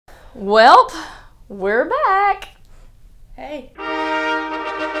Well, we're back. Hey.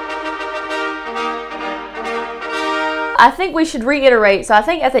 I think we should reiterate. So I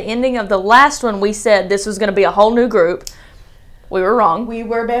think at the ending of the last one, we said this was going to be a whole new group. We were wrong. We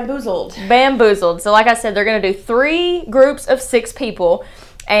were bamboozled. Bamboozled. So like I said, they're going to do 3 groups of 6 people.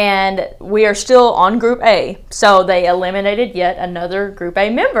 And we are still on Group A. So they eliminated yet another Group A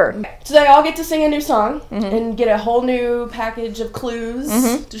member. So they all get to sing a new song and get a whole new package of clues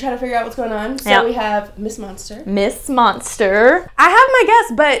to try to figure out what's going on. So we have Miss Monster. Miss Monster. I have my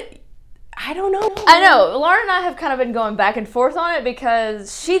guess, but I don't know. I know. Lauren and I have kind of been going back and forth on it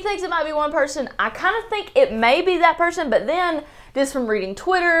because she thinks it might be one person. I kind of think it may be that person, but then just from reading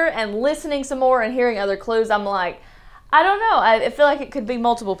Twitter and listening some more and hearing other clues, I'm like, I don't know. I feel like it could be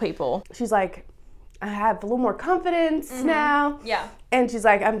multiple people. She's like, I have a little more confidence now. Yeah. And she's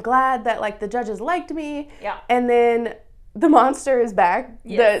like, I'm glad that like the judges liked me. Yeah. And then the monster is back.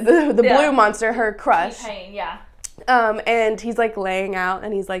 Yes. The blue monster, her crush. T-Pain, yeah. And he's like laying out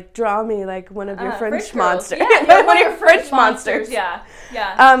and he's like, draw me like one of your French monsters. Yeah, one of your French monsters. Yeah.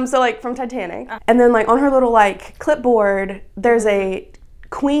 Yeah. So like from Titanic. And then like on her little like clipboard, there's a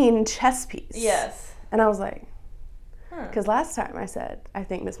queen chess piece. Yes. And I was like, because last time I said, I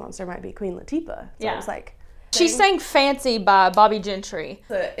think Miss Monster might be Queen Latifah. So I was like... She sang Fancy by Bobby Gentry.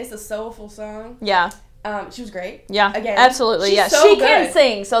 It's a soulful song. Yeah. She was great. Yeah, again, absolutely. Yeah, so she good. can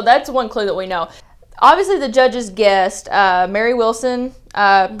sing, so that's one clue that we know. Obviously, the judges guessed Mary Wilson,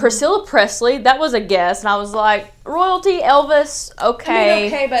 Priscilla Presley. That was a guess, and I was like, royalty, Elvis, okay. I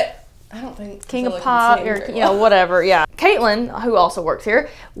mean, okay, but I don't think King of Priscilla Pop, can or sing you know, whatever. Yeah. Caitlin, who also works here,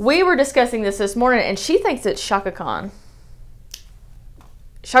 we were discussing this morning, and she thinks it's Chaka Khan.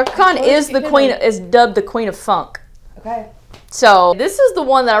 Chaka Khan is dubbed the Queen of Funk. Okay. So this is the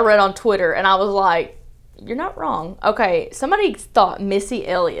one that I read on Twitter, and I was like, you're not wrong. Okay, somebody thought Missy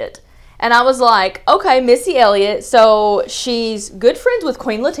Elliott. And I was like, okay, Missy Elliott. So she's good friends with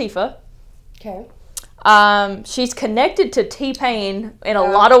Queen Latifah. Okay. She's connected to T-Pain in a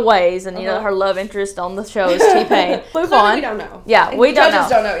lot of ways, and you know her love interest on the show is T-Pain. Move on. We don't know. Yeah, and we don't know. Judges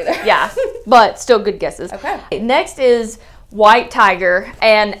don't know either. Yeah, but still good guesses. Okay. Next is White Tiger,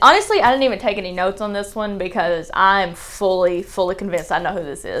 and honestly, I didn't even take any notes on this one because I'm fully convinced I know who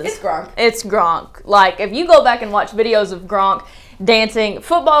this is. It's Gronk. It's Gronk. Like, if you go back and watch videos of Gronk dancing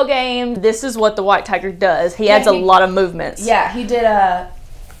football game, this is what the White Tiger does. He adds a lot of movements. Yeah, he did a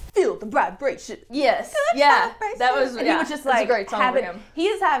Feel the Vibration. Yes. Yeah. That was, and he was just like, a great song for him. He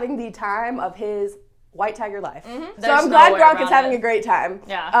is having the time of his White Tiger life. So There's I'm glad no way Gronk is around having it. a great time.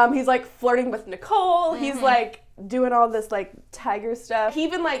 Yeah. He's like flirting with Nicole. He's like doing all this like tiger stuff. He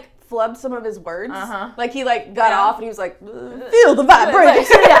even like flubbed some of his words. Like he like got off and he was like, feel the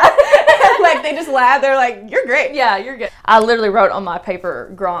vibration. Like they just laughed. They're like, you're great. Yeah, you're good. I literally wrote on my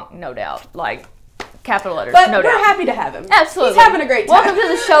paper, Gronk, no doubt. Like, capital letters, But no we're doubt. happy to have him. Absolutely. He's having a great time. Welcome to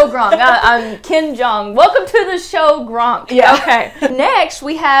the show, Gronk. I'm Ken Jong. Welcome to the show, Gronk. Yeah. Okay. Next,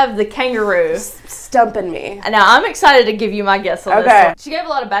 we have the kangaroo. Stumping me. Now, I'm excited to give you my guess on this one. She gave a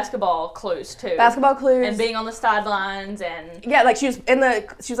lot of basketball clues, too. Basketball clues. And being on the sidelines and... Yeah, like she was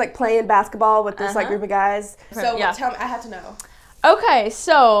like playing basketball with this like group of guys. So tell me, I had to know. Okay,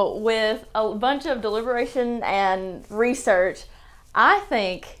 so with a bunch of deliberation and research, I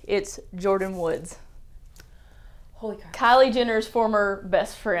think it's Jordan Woods. Holy crap. Kylie Jenner's former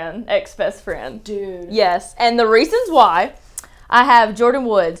best friend, ex-best friend. Dude. Yes, and the reasons why, I have Jordan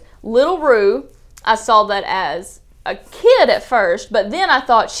Woods. Little Rue, I saw that as a kid at first, but then I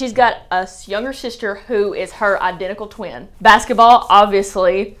thought she's got a younger sister who is her identical twin. Basketball,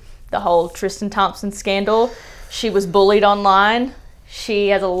 obviously, the whole Tristan Thompson scandal. She was bullied online. She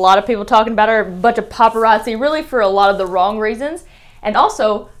has a lot of people talking about her, a bunch of paparazzi, really for a lot of the wrong reasons. And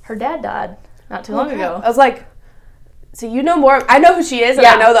also, her dad died not too long ago. I was like, so you know more. I know who she is, and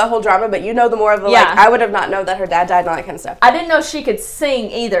I know that whole drama, but you know the more of the, like, I would have not known that her dad died and all that kind of stuff. I didn't know she could sing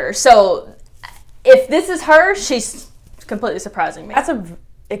either. So if this is her, she's completely surprising me. That's an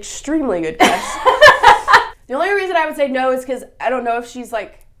extremely good guess. The only reason I would say no is because I don't know if she's,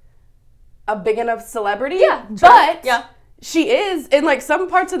 like, a big enough celebrity. Yeah, but she is. In, like, some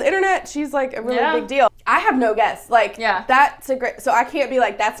parts of the internet, she's, like, a really big deal. I have no guess. Like, that's a great... So I can't be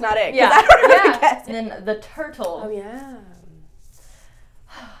like, that's not it. I don't have a guess. And then the turtle. Oh, yeah.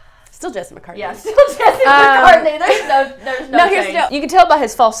 Still Jesse McCartney. Yeah, still Jesse McCartney. There's no change. You can tell by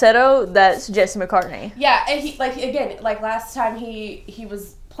his falsetto that's Jesse McCartney. Yeah, and he, like, again, like last time he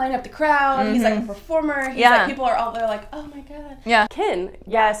was playing up the crowd. He's like a performer. He's like, people are all there like, oh my god. Yeah. Ken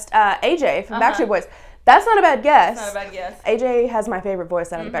guessed AJ from Backstreet Boys. That's not a bad guess. That's not a bad guess. AJ has my favorite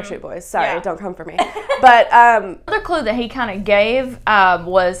voice out of the Backstreet Boys. Sorry, don't come for me. But another clue that he kind of gave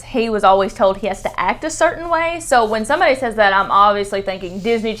was he was always told he has to act a certain way. So when somebody says that, I'm obviously thinking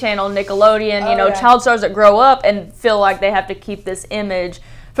Disney Channel, Nickelodeon, you know, child stars that grow up and feel like they have to keep this image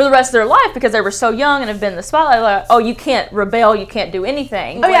for the rest of their life because they were so young and have been in the spotlight. Like, oh, you can't rebel, you can't do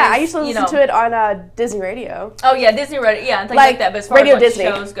anything. Oh yeah, I used to listen to it on Disney Radio. Oh yeah, Disney Radio, yeah, and things like that. But as far Radio as like Disney.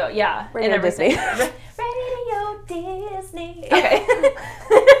 shows go, yeah, Radio and everything. Disney. Radio Disney. Okay.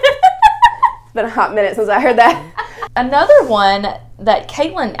 It's been a hot minute since I heard that. Another one that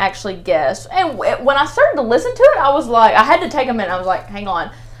Caitlin actually guessed, and when I started to listen to it, I was like, I had to take a minute. I was like, hang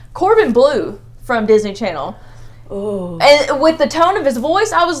on, Corbin Bleu from Disney Channel. Ooh. And with the tone of his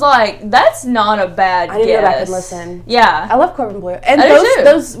voice, I was like, that's not a bad guess. I need to go back and listen. Yeah. I love Corbin Bleu. And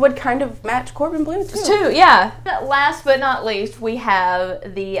those would kind of match Corbin Bleu, too. Yeah. Last but not least, we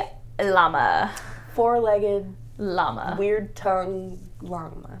have the llama. Four-legged, llama. Weird tongue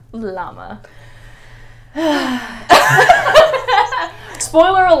llama. Llama.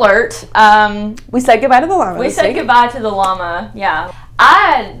 Spoiler alert. We said goodbye to the llama. We said goodbye to the llama, yeah.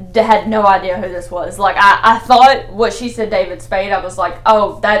 I had no idea who this was. Like, I thought what she said, David Spade, I was like,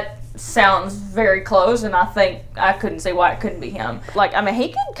 oh, that sounds very close, and I think I couldn't see why it couldn't be him. Like, I mean, he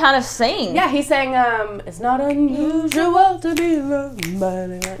could kind of sing. Yeah, he sang, it's not unusual to be loved by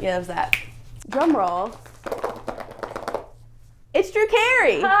anyone. Yeah, it was that. Drum roll. It's Drew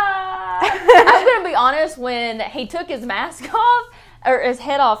Carey. I'm going to be honest, when he took his mask off, or his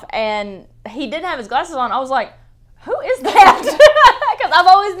head off, and he didn't have his glasses on, I was like, who is that? Because I've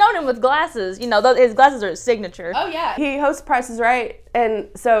always known him with glasses. You know, his glasses are his signature. Oh, yeah. He hosts Price is Right, and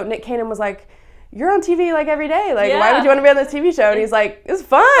so Nick Cannon was like, you're on TV, like, every day. Like, why would you want to be on this TV show? And he's like, it's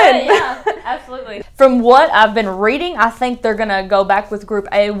fun. Yeah, absolutely. From what I've been reading, I think they're going to go back with Group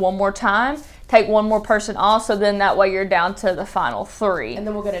A one more time, take one more person off, so then that way you're down to the final 3. And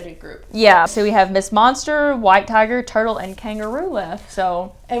then we're going to do group. Yeah. So we have Miss Monster, White Tiger, Turtle, and Kangaroo left.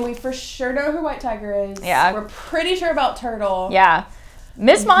 So. And we for sure know who White Tiger is. Yeah. We're pretty sure about Turtle. Yeah.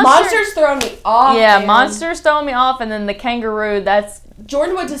 Miss Monster. Monster's throwing me off. Yeah, man. Monster's throwing me off, and then the Kangaroo, that's.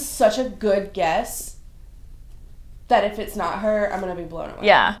 Jordan Woods is such a good guess that if it's not her, I'm going to be blown away.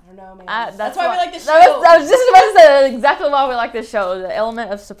 Yeah. I don't know, man. That's why we like this show. I was just about to say exactly why we like this show. The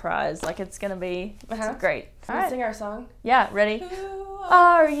element of surprise. Like, it's going to be great. All right. Sing our song. Yeah, ready? Who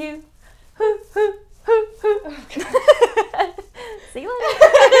are you? Who? See you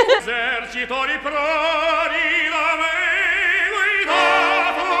later.